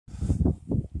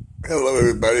Hello,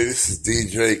 everybody. This is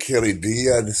DJ Kelly D.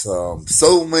 I just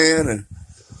soul man, and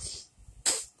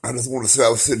I just want to say I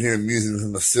was sitting here musing to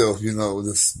myself.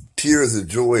 Just tears of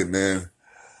joy, man,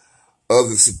 of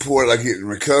the support I get in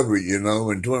recovery.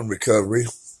 And during recovery,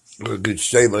 it was a good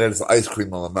shape. I had some ice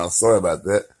cream on my mouth. Sorry about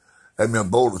that. Had me a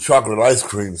bowl of chocolate ice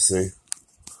cream. See.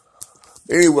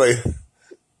 Anyway,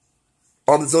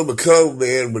 I'm just overcome,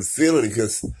 man, with feeling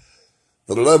because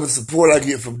the love and support I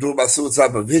get from doing my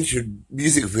suicide prevention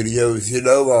music videos.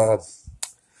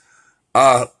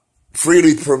 I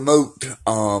freely promote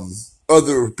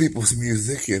other people's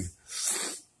music and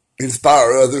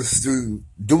inspire others through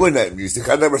doing that music.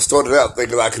 I never started out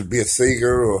thinking I could be a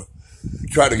singer or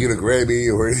try to get a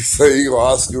Grammy or anything or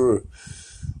Oscar or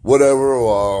whatever,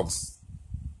 or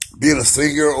being a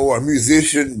singer or a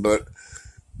musician. But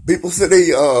people say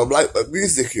they like my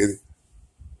music, and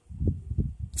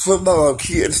some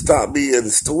kid stopped me in the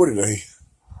store today.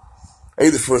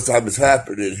 Ain't the first time it's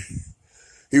happened. And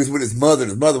he was with his mother,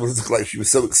 and his mother was looking like she was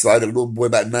so excited. A little boy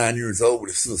about 9 years old with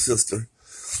his little sister,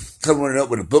 come running up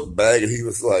with a book bag, and he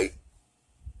was like,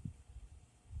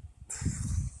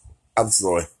 I'm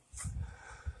sorry.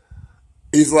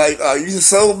 He's like, you a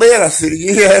soul man? I said,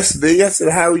 yes, me. I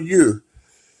said, how are you?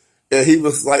 And he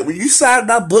was like, will you sign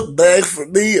my book bag for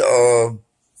me? I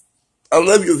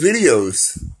love your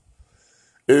videos.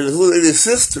 And his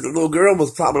sister, the little girl,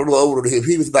 was probably a little older than him.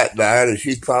 He was about 9, and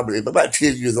she's probably about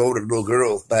 10 years older than the little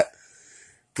girl. Was about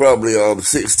probably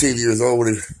 16 years old.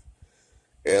 And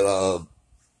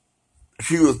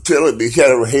she was telling me, she had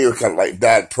her hair kind of like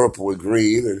dyed purple and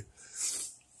green, and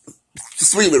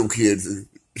sweet little kids. And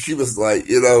she was like,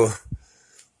 you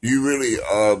really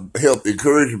helped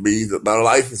encourage me that my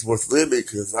life is worth living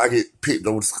because I get picked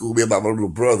on at school. Me and my little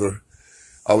brother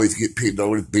always get picked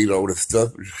on and beat on and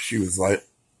stuff. And she was like,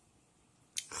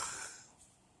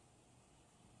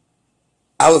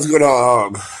 I was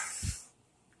gonna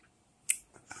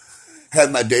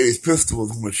have my daddy's pistol. I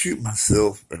was gonna shoot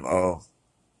myself, and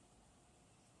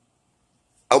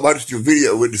I watched your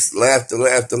video and just laughed and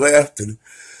laughed and laughed, and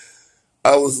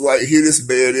I was like, here this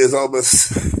man is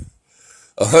almost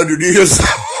 100 years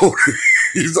old.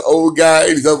 He's an old guy,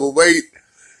 he's overweight,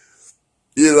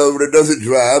 but it doesn't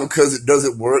drive because it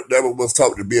doesn't work. Never wants to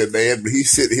talk to be a man, but he's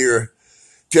sitting here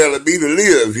telling me to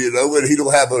live, and he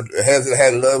hasn't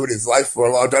had love in his life for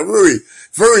a long time. Very,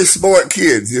 very smart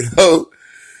kids, and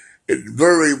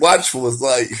very watchful. It's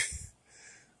like,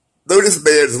 though this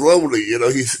man's lonely,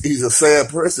 he's a sad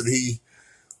person.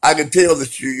 I can tell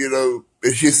that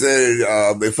and she said,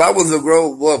 if I was a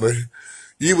grown woman,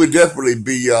 you would definitely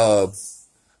be,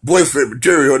 boyfriend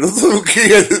material. And this little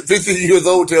kid, 15 years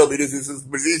old, tell me this.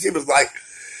 She was like,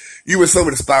 you were so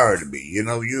inspiring to me.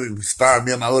 You inspire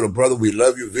me and my little brother. We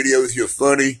love your videos. You're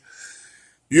funny.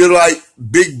 You're like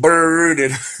Big Bird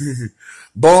and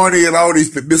Barney and all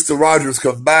these Mr. Rogers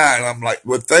combined. I'm like,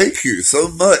 well, thank you so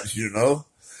much,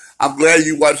 I'm glad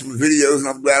you watched my videos, and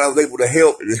I'm glad I was able to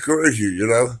help and encourage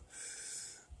you,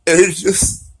 And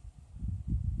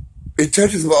it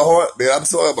touches my heart, man. I'm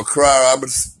sorry I'm a crier. I'm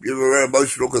just very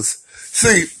emotional because,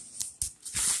 see,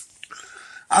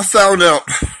 I found out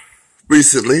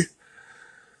recently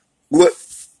what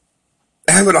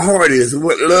having a heart is and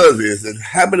what love is, and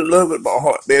having love in my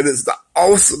heart, man, is the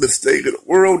awesomest thing in the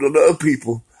world to love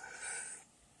people.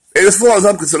 And as far as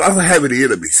I'm concerned, I don't have any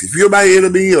enemies. If you're my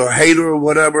enemy or hater or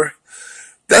whatever,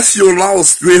 that's your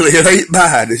loss, really. It ain't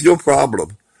mine. It's your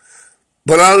problem.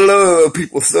 But I love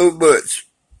people so much.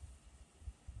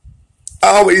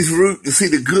 I always root to see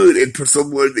the good in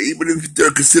someone, even if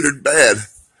they're considered bad.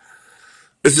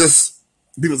 It's just,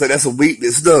 people say that's a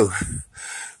weakness. No.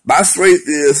 My strength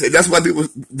is, and that's why people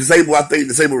I think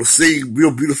disabled to sing real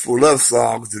beautiful love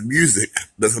songs and music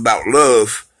that's about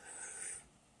love.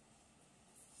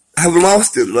 Have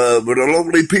lost in love, but are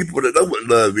lonely people that know what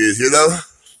love is,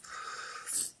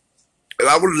 And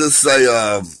I wanted to say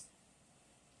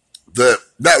that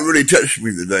really touched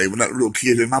me today when that little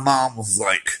kid, and my mom was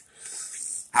like,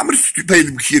 how much did you pay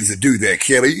them kids to do that,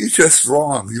 Kelly? You're just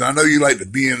wrong. I know you like to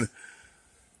be in.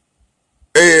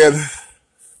 And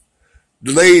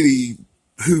the lady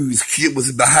whose kid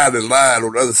was behind the line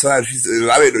on the other side, she said,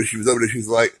 I didn't know she was over there. She was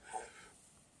like,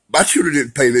 my children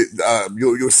didn't pay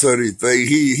your son anything.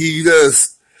 He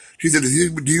does. She said,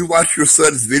 do you watch your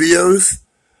son's videos?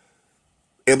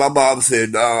 And my mom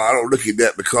said, no, I don't look at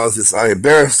that because it's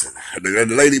embarrassing. And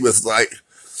the lady was like,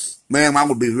 ma'am, I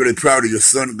would be really proud of your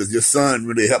son because your son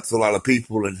really helps a lot of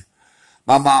people. And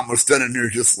my mom was standing there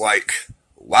just like,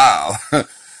 wow.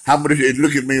 How much? And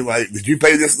look at me like, did you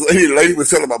pay this lady? The lady was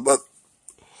telling my mother,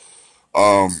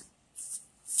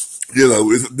 You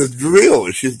know, it's real.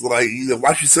 And she's like, you know,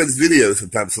 why she send this video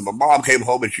sometimes. So my mom came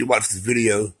home and she watched this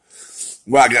video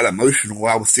where I got emotional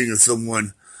while I was singing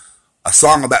someone a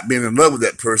song about being in love with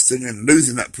that person and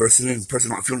losing that person, and the person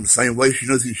not feeling the same way. She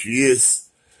knows who she is.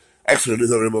 Actually,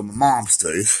 this is over my mom's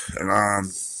days. And,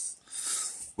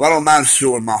 well, I don't mind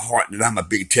showing my heart that I'm a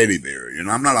big teddy bear. You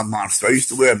know, I'm not a monster. I used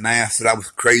to wear a mask that I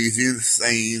was crazy,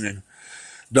 insane, and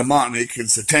demonic and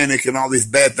satanic and all these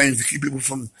bad things to keep people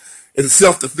from, it's a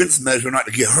self-defense measure not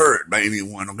to get hurt by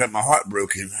anyone or get my heart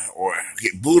broken or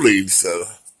get bullied. So,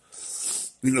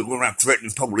 you know, going around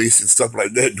threatening police and stuff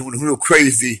like that, doing real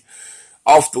crazy,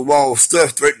 off-the-wall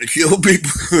stuff, threatening to kill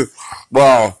people,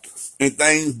 well, and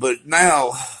things. But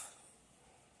now,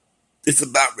 it's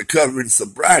about recovery and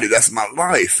sobriety. That's my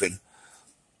life. And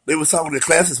they were talking to the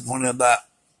class this morning about,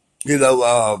 you know,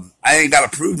 I ain't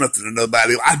got to prove nothing to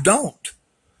nobody. I don't.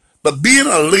 But being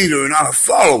a leader and not a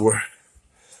follower,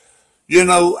 you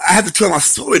know, I have to tell my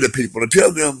story to people and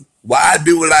tell them why I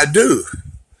do what I do.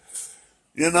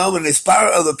 You know, and inspire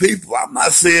other people. I'm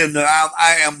not saying that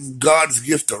I am God's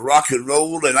gift to rock and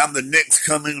roll and I'm the next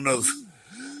coming of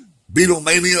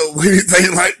Beatlemania or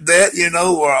anything like that, you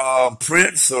know, or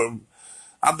Prince, or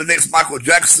I'm the next Michael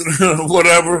Jackson or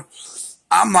whatever.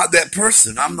 I'm not that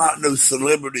person. I'm not no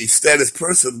celebrity status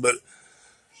person, but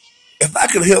if I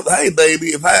could help, hey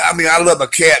baby, I mean, I love a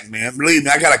cat, man. Believe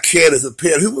me, I got a cat as a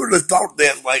pet. Who would have thought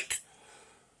that, like,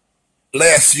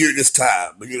 last year this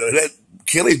time? You know, that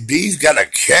Kelly D's got a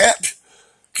cat?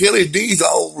 Kelly D's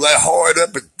all that hard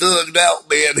up and thugged out,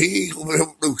 man. He ain't gonna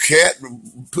have no cat,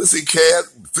 pussy cat,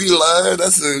 feline.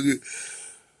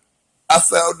 I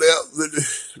found out that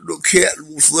the little cat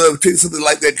wants love too. Something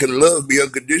like that can love me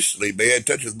unconditionally, man. It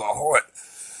touches my heart.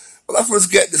 When I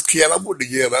first got this cat, I wanted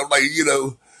to yell. I'm like, you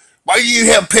know, why you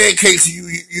have pancakes? You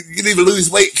need to lose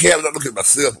weight, cat. And I look at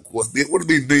myself, of course. What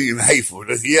be mean and hateful?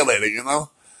 Just yell at it, you know.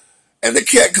 And the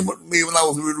cat come up to me when I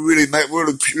was really mad,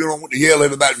 really, you know, want to yell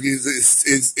at about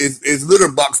his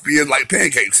litter box being like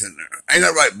pancakes in there. Ain't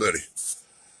that right, buddy?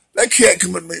 That cat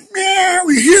come up to me, meow.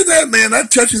 You hear that, man? That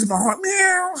touches my heart,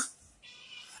 meow.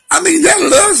 I mean, that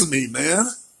loves me, man.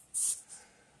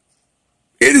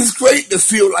 It is great to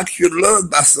feel like you're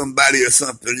loved by somebody or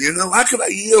something, you know? How could I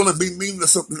yell and be mean to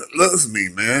something that loves me,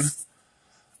 man?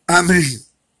 I mean,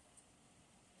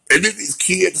 and then these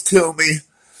kids tell me,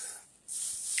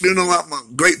 you know, I'm a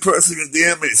great person to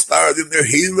them and inspire them, their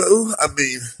hero. I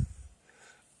mean,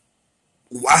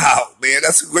 wow, man,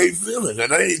 that's a great feeling.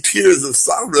 And I ain't tears of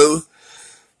sorrow.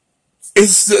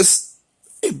 It's just,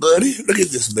 hey, buddy, look at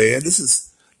this, man.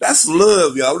 That's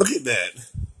love, y'all. Look at that.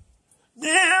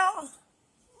 Meow.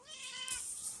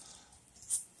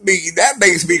 I mean, that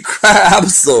makes me cry. I'm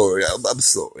sorry. I'm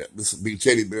sorry. This will be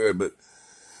teddy bear, but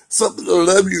something to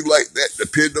love you like that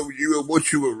depend on you and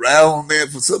what you were around, man.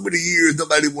 For so many years,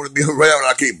 nobody wanted me around.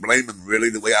 I can't blame them, really,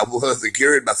 the way I was and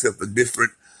carried myself, a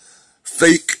different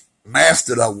fake mask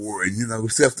that I wore, and, you know,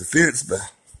 self-defense, but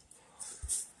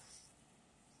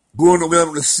going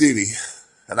around the city,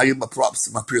 and I give my props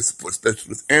to my peer support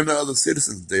specialist and the other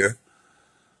citizens there,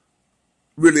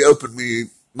 really opened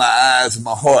my eyes and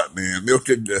my heart, man.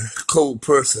 Melted the cold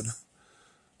person.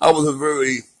 I was a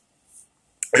very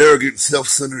arrogant,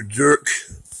 self-centered jerk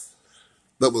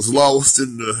that was lost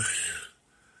in the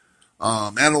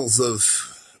annals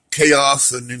of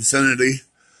chaos and insanity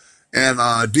and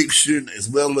addiction, as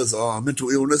well as mental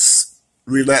illness,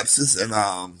 relapses, and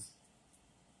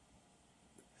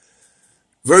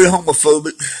very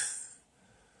homophobic,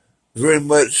 very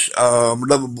much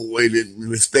lovable boy, didn't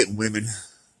respect women,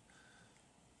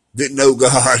 didn't know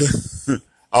God,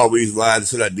 always lied and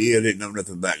said I didn't know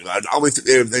nothing about God. I always took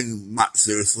everything not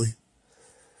seriously.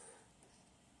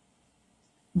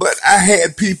 But I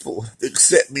had people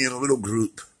accept me in a little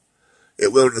group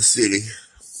at Wilderness City.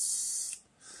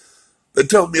 They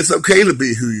told me it's okay to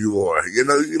be who you are. You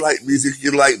know, you like music,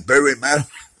 you like Barry Manilow,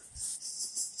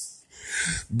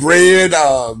 Bread,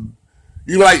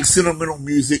 you like sentimental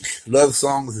music, love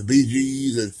songs, the Bee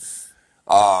Gees, and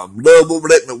Love Won't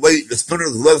Let Me Wait, the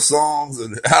Spinners love songs,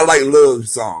 and I like love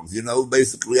songs, you know.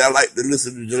 Basically, I like to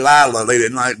listen to Delilah late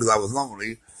at night because I was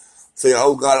lonely, saying,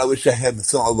 oh God, I wish I had a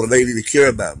song of a lady to care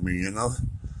about me, you know.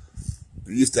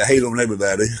 I used to hate on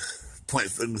everybody, point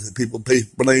fingers at people,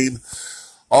 blame.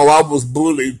 Oh, I was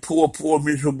bullied, poor,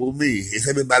 miserable me. It's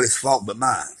everybody's fault but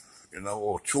mine, you know,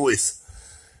 or choice.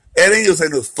 And ain't just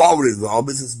ain't no fault involved,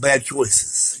 it's just bad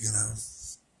choices, you know.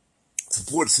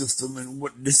 Support system and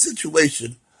what the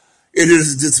situation, it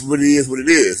is just what it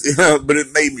is, you know, but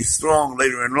it made me strong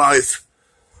later in life,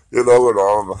 you know,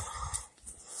 and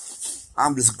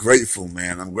I'm just grateful,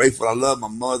 man. I'm grateful. I love my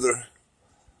mother.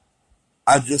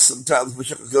 I just sometimes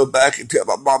wish I could go back and tell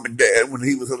my mom and dad when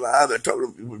he was alive. I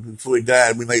told him before he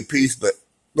died, we made peace, but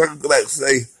I can go back and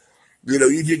say,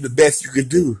 you did the best you could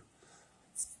do.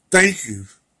 Thank you.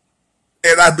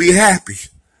 And I'd be happy.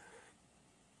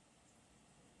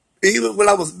 Even when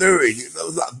I was married,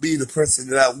 not being the person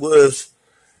that I was,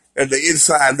 and the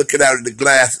inside looking out of the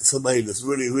glass at somebody that's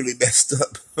really, really messed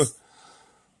up.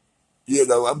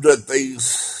 I've done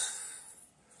things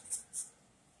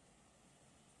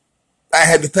I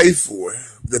had to pay for.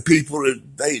 The people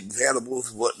and things,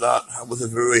 animals and whatnot. I was a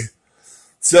very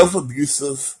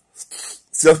self-abusive,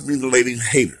 self-mutilating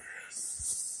hater.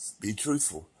 Be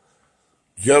truthful.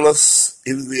 Jealous,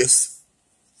 envious,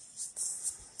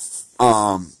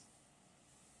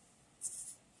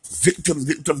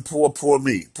 victim, poor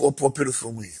me. Poor,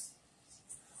 pitiful me.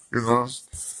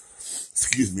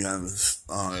 Excuse me, I'm just,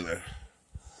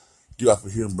 get off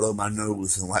of here and blow my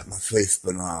nose and wipe my face,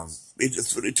 but it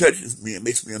just really touches me. It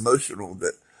makes me emotional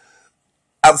that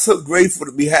I'm so grateful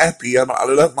to be happy. I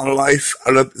love my life.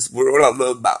 I love this world. I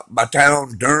love my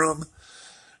town, Durham.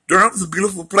 Durham's a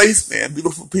beautiful place, man.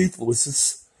 Beautiful people. It's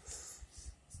just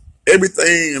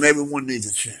everything and everyone needs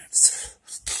a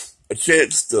chance. A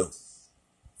chance to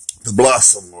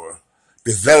blossom or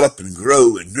develop and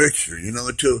grow and nurture,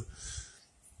 into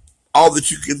all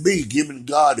that you can be, given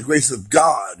God, the grace of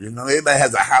God. Everybody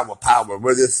has a higher power,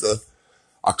 whether it's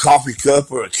a coffee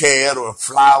cup or a can or a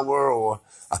flower or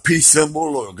a peace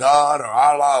symbol or God or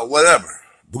Allah or whatever,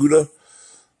 Buddha.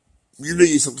 You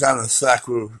need some kind of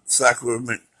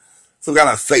sacrament, some kind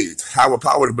of faith, higher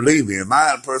power to believe in.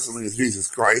 Mine personally is Jesus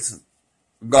Christ and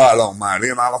God Almighty,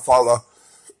 and I follow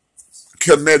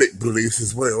Kemetic beliefs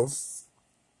as well.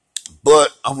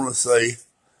 But I want to say,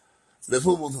 if it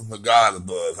wasn't for God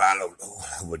above, I don't know what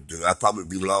I would do. I'd probably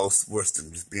be lost, worse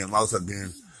than just being lost. I'd be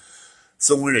in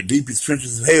somewhere in the deepest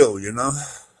trenches of hell,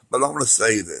 But I want to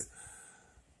say that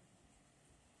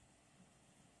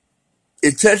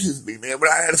it touches me, man.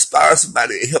 When I inspire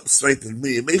somebody, it helps strengthen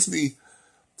me. It makes me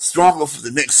stronger for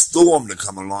the next storm to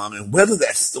come along and weather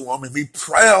that storm and be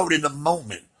proud in the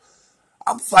moment.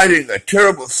 I'm fighting a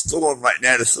terrible storm right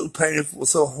now that's so painful,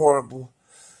 so horrible.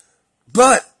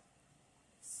 But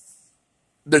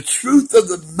the truth of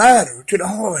the matter, to the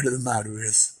heart of the matter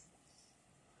is,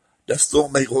 that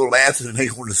storm ain't going to last and it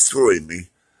ain't going to destroy me.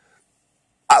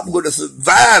 I'm going to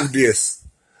survive this.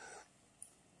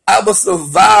 I'm a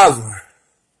survivor.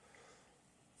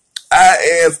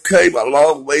 I have came a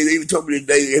long way. They even told me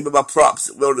today, they gave me my props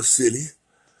at Wellness City.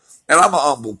 And I'm a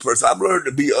humble person. I've learned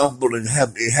to be humble and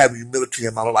have humility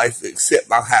in my life,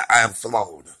 accept I am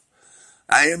flawed.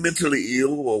 I am mentally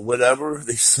ill or whatever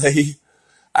they say.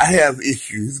 I have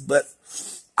issues, but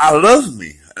I love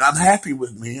me and I'm happy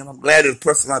with me and I'm glad of the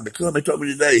person I've become. They told me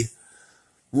today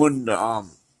when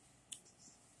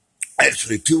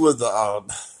actually two of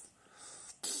the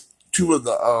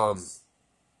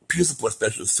peer support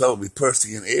specialists told me,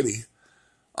 Percy and Eddie,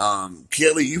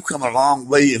 Kelly, you've come a long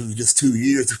way in just 2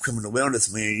 years of coming to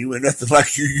wellness, man. You ain't nothing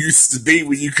like you used to be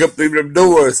when you come through them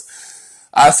doors.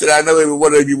 I said, I know every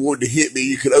one of you wanted to hit me.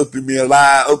 You could open me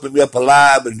up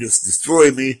alive and just destroy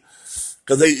me.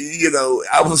 Cause they,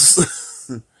 I was,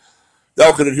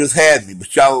 y'all could have just had me,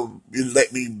 but y'all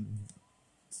let me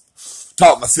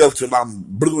talk myself till I'm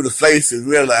blue in the face and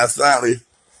realize finally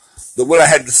that what I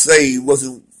had to say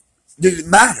didn't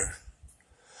matter.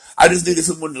 I just needed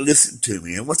someone to listen to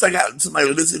me. And once I got somebody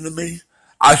to listen to me,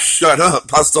 I shut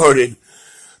up. I started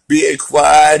being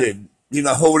quiet and,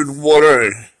 holding water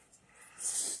and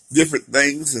different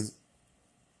things. And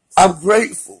I'm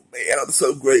grateful, man. I'm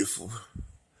so grateful.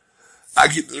 I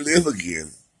get to live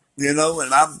again, and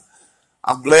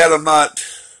I'm glad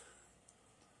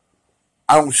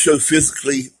I don't show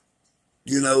physically,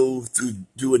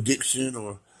 through addiction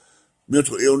or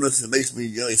mental illness. It makes me,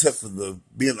 except for the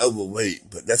being overweight,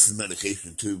 but that's the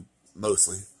medication too,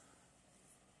 mostly.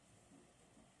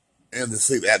 And the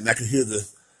sleep apnea. I can hear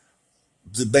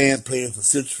the band playing for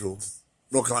Central,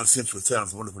 North Carolina Central. It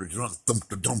sounds wonderful. The drums,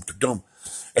 dum.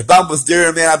 If I was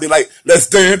there, man, I'd be like, let's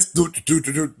dance,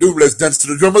 let's dance to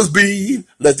the drummer's beat.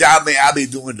 I'd be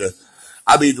doing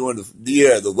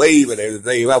the wave and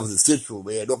everything. If I was in Central,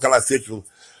 man, North Carolina Central,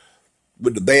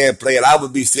 with the band playing, I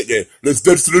would be sitting there, let's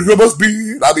dance to the drummer's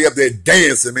beat. I'd be up there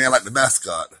dancing, man, like the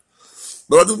mascot.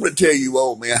 But I just want to tell you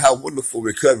all, man, how wonderful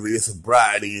recovery and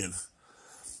sobriety. And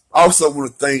also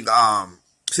want to thank,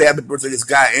 say happy birthday to this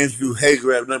guy, Andrew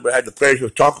Hager. I had the pleasure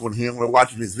of talking with him or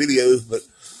watching his videos, but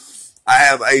I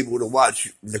have able to watch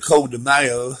Nicole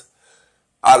DeMayo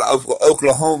out of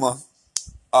Oklahoma,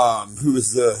 who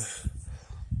is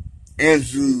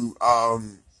Andrew.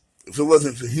 If it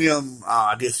wasn't for him,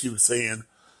 I guess she was saying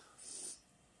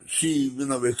she,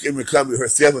 in recovery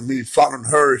herself, and me following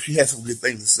her, she has some good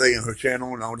things to say in her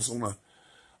channel, and I just want to,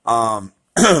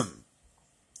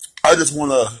 I just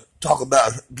want to talk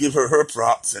about, give her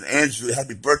props, and Andrew,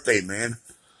 happy birthday, man.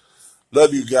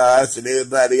 Love you guys, and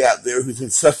everybody out there who's been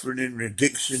suffering in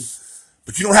addiction,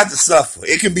 but you don't have to suffer.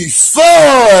 It can be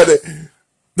fun. It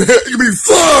can be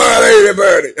fun,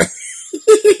 everybody.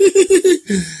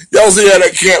 Y'all see how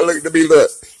that cat look to me?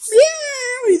 Look.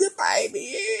 Yeah, he's a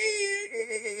baby.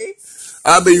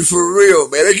 I mean, for real,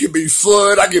 man. It can be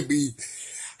fun. I can be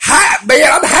high,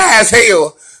 man. I'm high as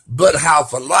hell, but how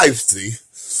for life, see?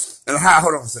 And high,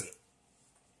 hold on a second.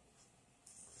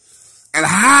 And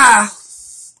high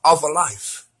off of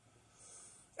life.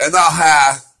 And not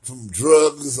high from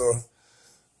drugs or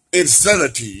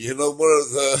insanity. One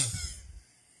of the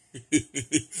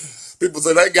people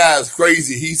say that guy's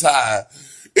crazy, he's high.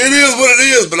 It is what it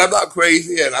is, but I'm not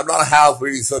crazy and I'm not high for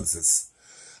any substance.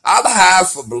 I'm high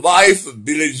for life and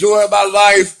been enjoying my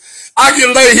life. I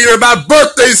can lay here in my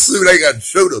birthday suit. I ain't got to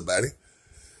show nobody.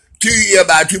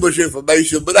 About too much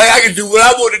information, but I can do what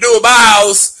I want to do in my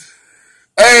house.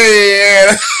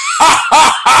 And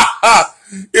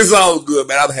it's all good,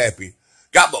 man. I'm happy.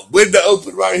 Got my window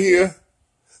open right here,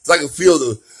 so I can feel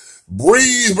the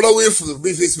breeze blow in from the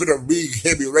beach. It's been a big,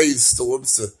 heavy rainstorm,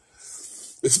 so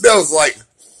it smells like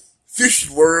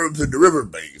fish worms in the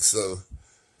riverbank. So,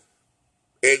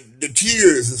 and the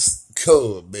tears is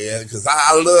come, man, because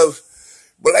I love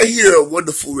when I hear a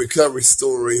wonderful recovery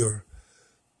story or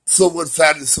someone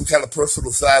finding some kind of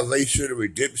personal salvation or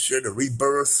redemption or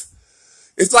rebirth.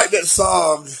 It's like that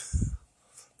song,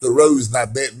 The Rose by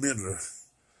Bette Midler.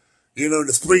 In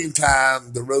the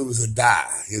springtime, the rose will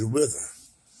die, it'll wither.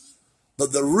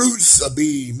 But the roots are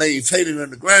being maintained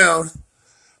underground.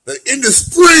 But in the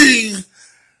spring,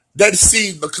 that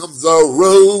seed becomes a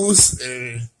rose,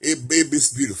 and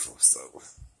it's beautiful. So,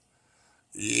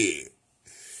 yeah.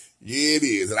 Yeah, it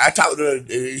is. And I talked to her,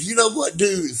 you know what,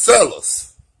 dude, fellas,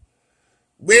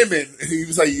 women,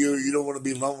 you say you don't want to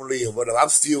be lonely or whatever. I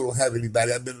still don't have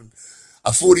anybody. I've been a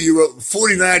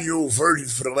 49-year-old virgin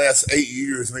for the last 8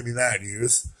 years, maybe 9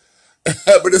 years.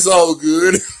 But it's all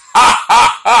good.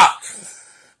 I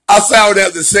found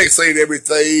out that sex ain't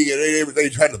everything and ain't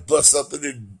everything trying to bust something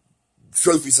and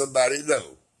trophy somebody.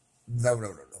 No.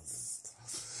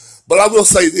 But I will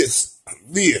say this.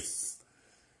 Men,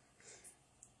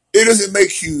 it doesn't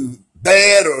make you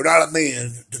bad or not a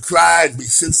man to cry and be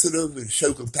sensitive and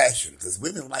show compassion, because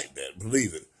women like that,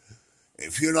 believe it.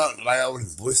 If you're not loud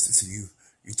and boisterous and you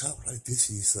talk like this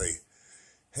and you say,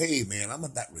 hey man, I'm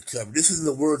about recovery. This is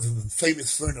the words of a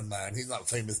famous friend of mine. He's not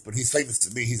famous, but he's famous to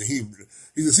me. He's a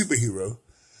superhero.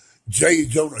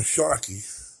 Jonah Sharkey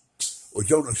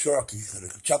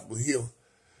at Chapel Hill.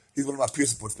 He's one of my peer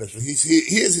support specialists.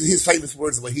 Here's his famous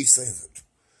words, the way he says it.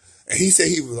 And he said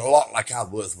he was a lot like I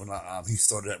was when he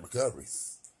started that recovery.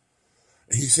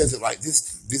 And he says it like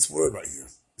this word right here.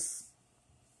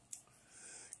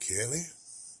 Kelly,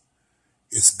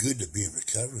 it's good to be in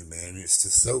recovery, man. It's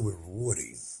just so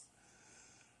rewarding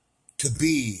to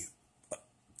be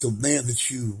the man that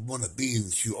you want to be and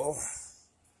that you are.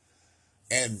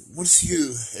 And once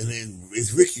and then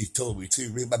as Ricky told me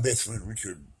too, my best friend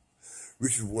Richard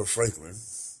Ward Franklin,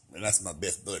 and that's my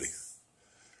best buddy.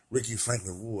 Richard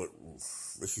Franklin Ward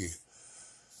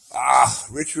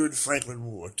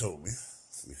told me.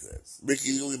 He said,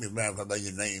 Ricky, you don't give me mad about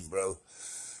your name, bro.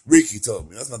 Ricky told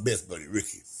me. That's my best buddy,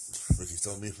 Ricky. Ricky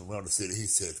told me from around the city. He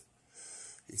said,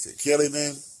 Kelly,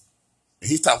 man, and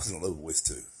he's talking in a low voice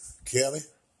too. Kelly,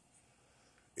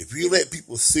 if you let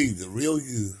people see the real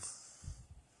you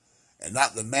and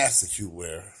not the mask that you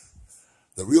wear,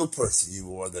 the real person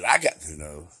you are that I got to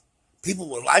know, people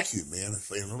will like you, man,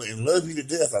 and love you to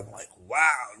death. I'm like,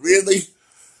 wow, really?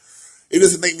 It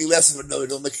doesn't make me less of a no. It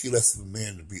don't make you less of a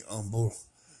man to be humble,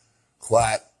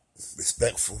 quiet,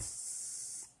 respectful.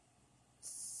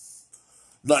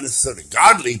 Not necessarily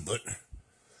godly, but,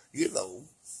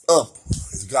 humble,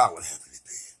 as God would have me to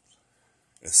be.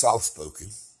 And soft-spoken.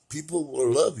 People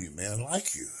will love you, man,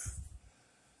 like you.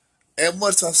 And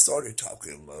once I started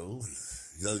talking low,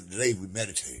 today we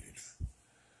meditated.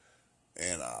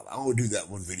 And I'm going to do that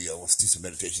one video. I want to do some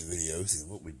meditation videos. And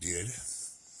what we did,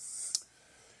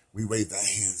 we waved our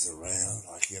hands around,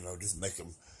 just make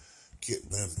them get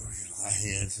limber. Our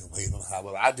hands and wave them high.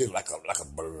 Well, I did like a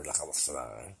bird, like I was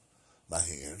flying. My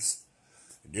hands.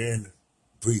 And then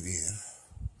breathe in.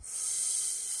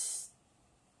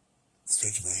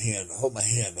 Stretch my hand, hold my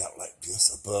hand out like this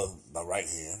above my right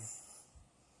hand.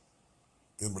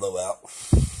 Then blow out.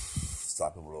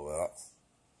 Stop and blow out.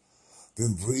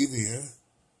 Then breathe in.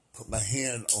 Put my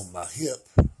hand on my hip,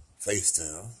 face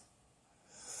down.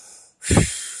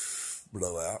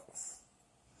 blow out.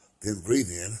 Then breathe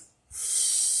in.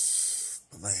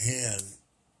 Put my hand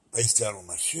face down on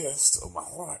my chest, on my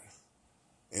heart,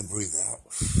 and breathe out.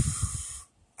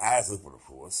 Eyes open, of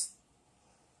course.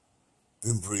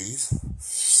 Then breathe.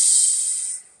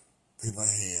 Put my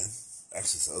hand,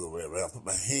 actually it's the other way around, put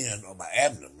my hand on my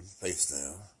abdomen, face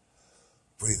down.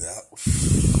 Breathe out.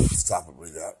 Stop and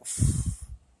breathe out.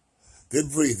 Then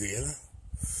breathe in.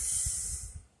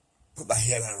 Put my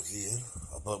head out again,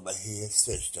 above my head,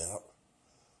 stretched out.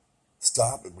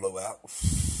 Stop and blow out.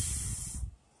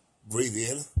 Breathe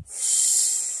in.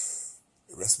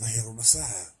 And rest my head on the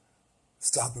side.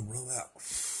 Stop and blow out.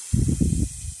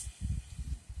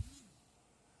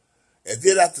 And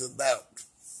then after about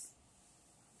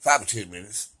 5 or 10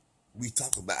 minutes, we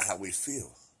talk about how we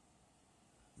feel.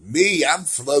 Me, I'm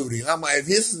floating. I'm like,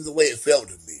 this is the way it felt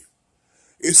to me.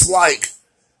 It's like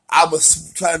I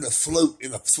was trying to float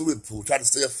in a swimming pool, trying to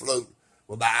stay afloat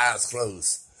with my eyes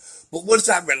closed. But once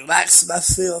I relaxed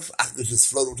myself, I could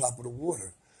just float on top of the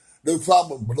water. No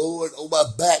problem blowing on my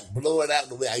back, blowing out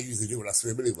the way I usually do when I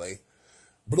swim anyway.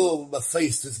 Blowing with my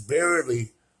face just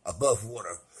barely above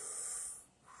water.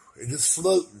 And just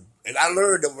floating. And I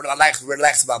learned that when I like to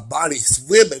relax my body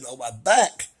swimming on my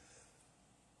back,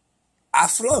 I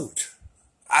float.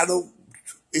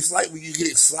 It's like when you get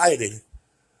excited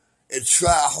and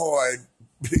try hard,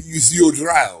 you'll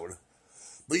drown.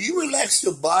 But you relax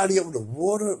your body on the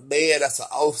water, man, that's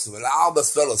awesome. And I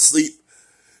almost fell asleep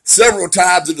several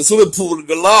times in the swimming pool in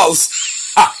the loft.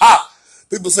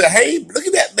 People say, hey, look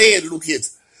at that man, little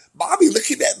kids. Mommy, look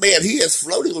at that man. He is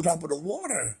floating on top of the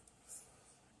water.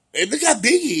 And look how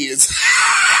big he is.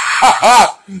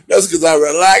 That's because I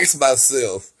relaxed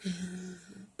myself.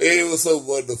 It was so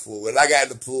wonderful. When I got in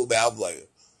the pool, man, I'm like,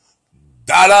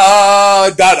 da-da,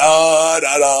 da-da,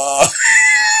 da-da.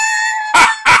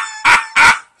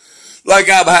 Like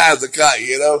I'm high as a kite,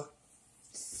 you know?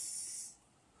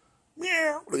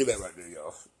 Meow. Look at that right there,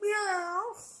 y'all.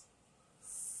 Meow.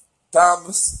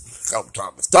 Thomas. Call him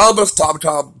Thomas.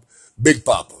 Tom, Big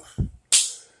Papa.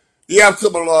 Yeah, I've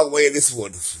come a long way, and it's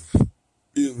wonderful.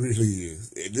 It really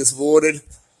is. And this morning,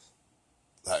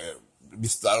 I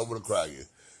don't want to cry again.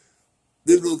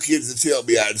 Them little kids that tell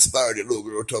me I inspired that little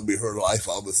girl, told me her life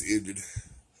almost ended.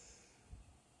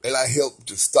 And I helped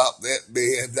to stop that,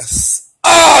 man. That's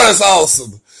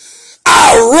awesome.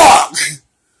 I rock.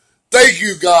 Thank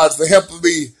you, God, for helping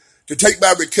me to take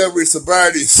my recovery and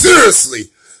sobriety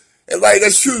seriously. And like,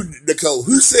 that's true, Nicole.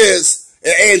 Who says,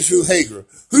 and Andrew Hager,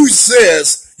 who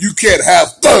says you can't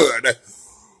have fun?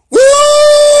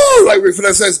 Woo! Like Rick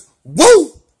Flair says,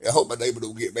 woo! I hope my neighbor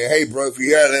don't get mad. Hey, bro, if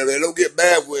you're out there, don't get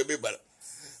mad with me, but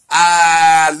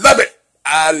I love it.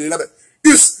 I love it.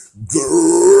 It's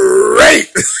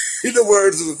great. In the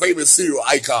words of the famous cereal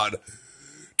icon,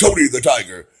 Tony the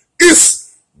Tiger,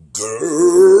 it's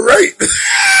great.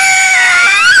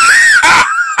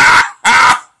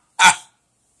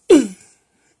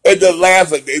 And to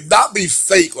laugh at me, not be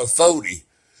fake or phony,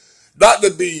 not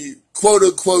to be quote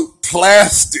unquote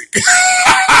plastic.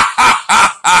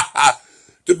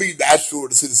 To be natural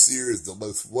and sincere is the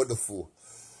most wonderful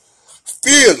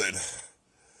feeling.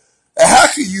 And how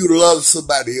can you love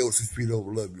somebody else if you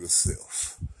don't love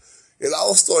yourself? It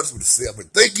all starts with self.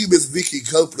 And thank you, Miss Vicki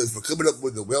Copeland, for coming up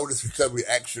with the Wellness Recovery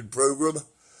Action Program,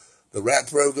 the RAP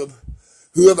program.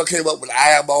 Whoever came up with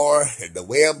IMR and the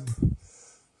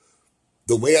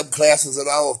web classes and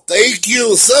all. Thank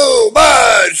you so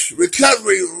much.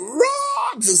 Recovery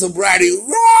rocks and sobriety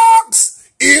rocks.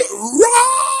 It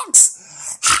rocks.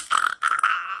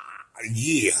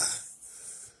 Yeah.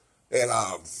 And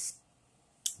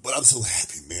but I'm so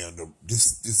happy, man.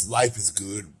 This life is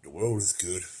good. The world is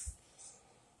good.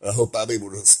 I hope I'm able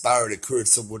to inspire and encourage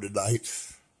someone tonight.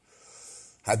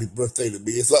 Happy birthday to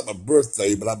me. It's not my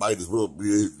birthday, but I might as well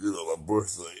be, my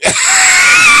birthday.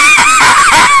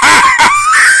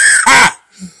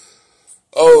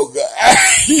 Oh, God.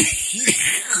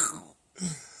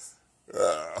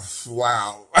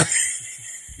 Wow.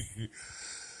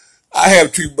 I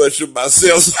have too much of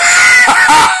myself.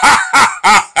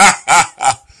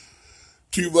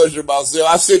 Too much of myself.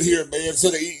 I sit here, man,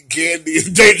 instead of eating candy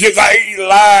and dangerous, I eat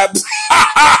limes.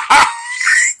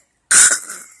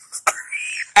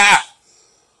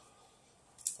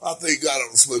 I thank God I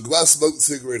don't smoke. If I smoke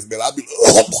cigarettes, man, I'd be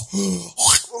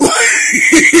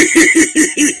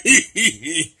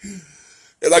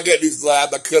and I got these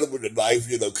limes, I cut them with a knife,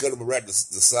 cut them around the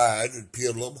side and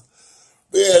peel them.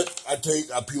 Then I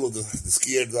peel the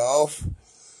skins off.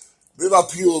 Then I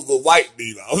peel the white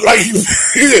meat off. Like,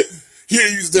 here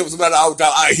you tell somebody all the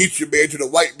time, I hit you, man, till the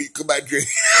white meat come out your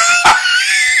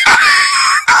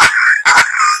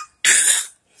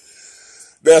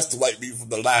masturbate me from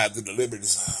the lives and the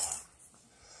limits.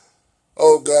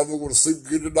 Oh God, we're going to sleep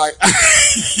good tonight.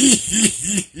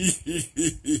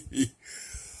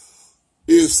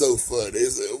 It's so fun.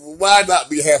 Why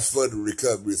not have fun in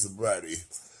recovery and sobriety?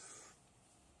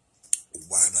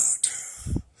 Why not?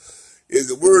 In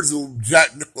the words of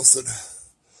Jack Nicholson,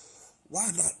 why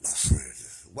not, my friend?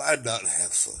 Why not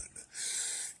have fun?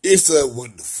 It's a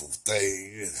wonderful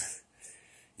thing.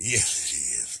 Yes, it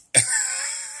is.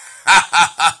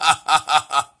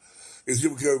 As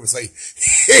Jim Carrey would say,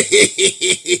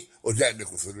 or Jack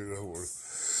Nicholson, in other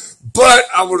words. But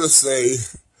I want to say,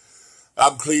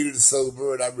 I'm clean and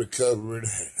sober, and I'm recovering.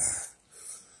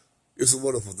 It's a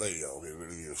wonderful thing, y'all. It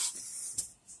really is.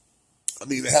 I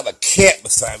mean, to have a cat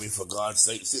beside me, for God's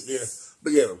sake, sitting there.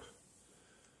 Look at him.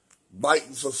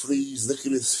 Biting for fleas,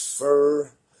 licking his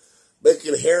fur,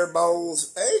 making hair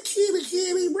balls. Hey, kitty,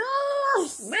 kitty, meow,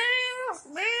 meow,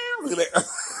 meow. Look at that.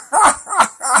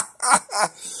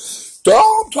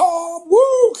 Tom, Tom,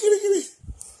 woo, kitty, kitty.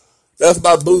 That's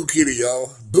my boo kitty, y'all.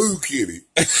 Boo kitty.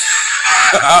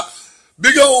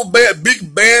 Big old bad,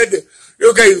 big bad.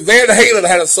 Okay, Van Halen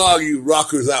had a song, you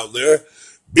rockers out there.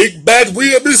 Big bad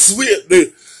William is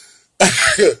sweet.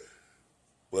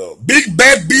 Well, big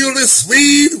bad Bill is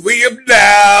sweet William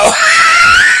now.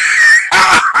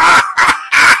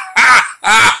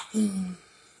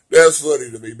 That's funny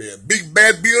to me, man. Big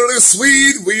bad Bill is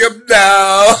sweet William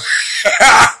now.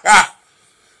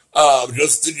 I'm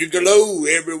just a gigolo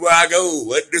everywhere I go.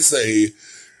 What they say?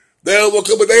 There will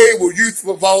come a day when youth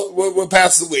will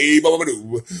pass away. What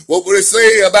will they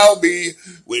say about me?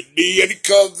 When the end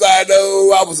comes, I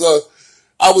know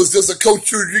I was just a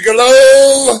culture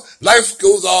gigolo. Life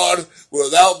goes on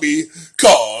without me,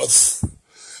 'cause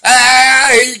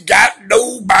I ain't got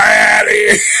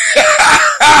nobody.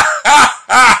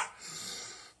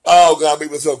 Oh God,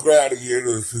 make myself cry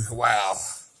again. Wow.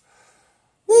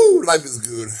 Woo, life is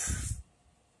good.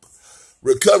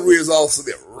 Recovery is awesome.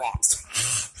 It rocks.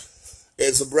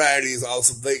 And sobriety is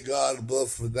awesome. Thank God above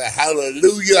for that.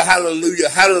 Hallelujah, hallelujah,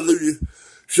 hallelujah.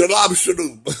 Shalom,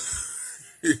 shalom.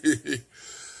 And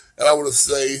I want to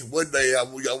say, one day I'm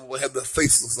going to have the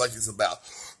face looks like it's about.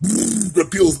 The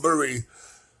Pillsbury.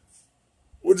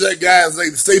 What's that guy's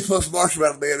name? Stay Puft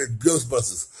Marshmallow Man and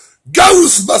Ghostbusters.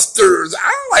 Ghostbusters!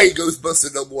 I ain't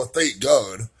Ghostbusters no more, thank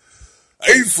God.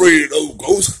 I ain't afraid of no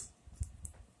ghosts.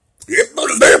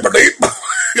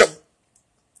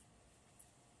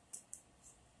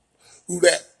 Who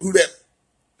that? Who that?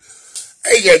 I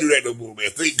ain't got to do that no more,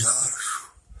 man. Thank God.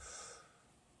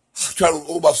 I'm trying to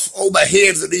hold my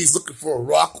hands and knees looking for a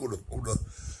rock on the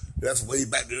that's way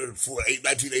back there before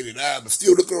 1989, but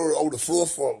still looking on the floor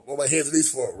on my hands and knees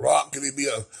for a rock. Can it be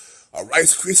a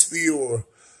Rice Krispie or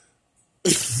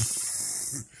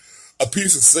a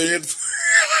piece of sand?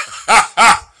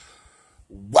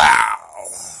 Wow.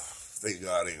 Thank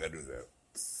God I ain't got to do that.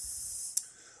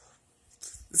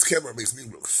 This camera makes me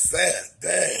look fat.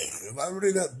 Dang. Am I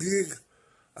really that big?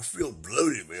 I feel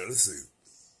bloated, man. Let's see.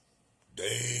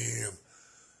 Damn.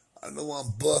 I know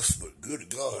I'm buff, but good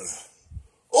God.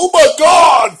 Oh my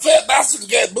God! Fat bastards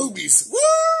got boobies.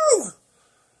 Woo!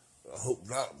 I hope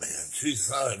not, man. Jesus,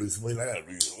 I lose weight. I gotta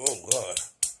lose. Oh God.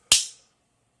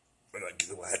 But I get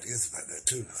no ideas about that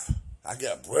too. I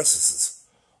got breasts.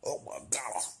 Oh my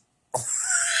God.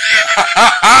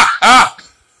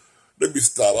 Let me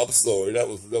stop. I'm sorry. That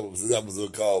was a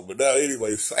call. But now,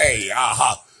 anyway, hey,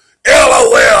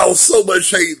 LOL. So much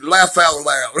hate. Laugh out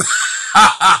loud.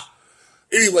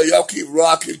 Anyway, y'all keep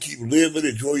rocking, keep living,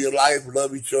 enjoy your life,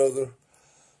 love each other.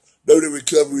 Know that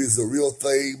recovery is a real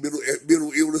thing.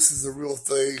 Mental illness is a real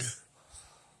thing.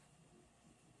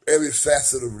 Every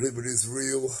facet of living is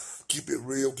real. Keep it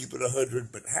real, keep it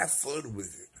 100, but have fun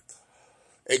with it.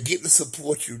 And get the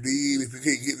support you need. If you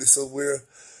can't get it somewhere,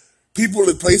 people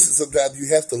and places sometimes you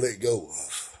have to let go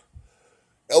of.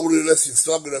 Only unless you're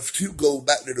strong enough to go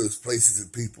back to those places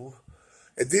and people.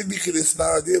 And then we can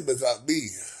inspire them without me.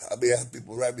 I mean, I have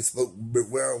people around me smoking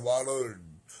marijuana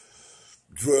and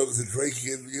drugs and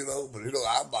drinking, you know, but, you know,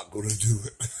 I'm not going to do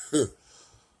it.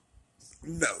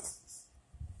 No.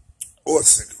 Or a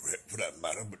cigarette, for that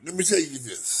matter. But let me tell you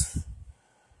this.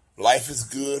 Life is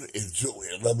good. Enjoy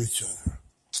it. Love each other.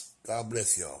 God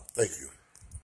bless y'all. Thank you.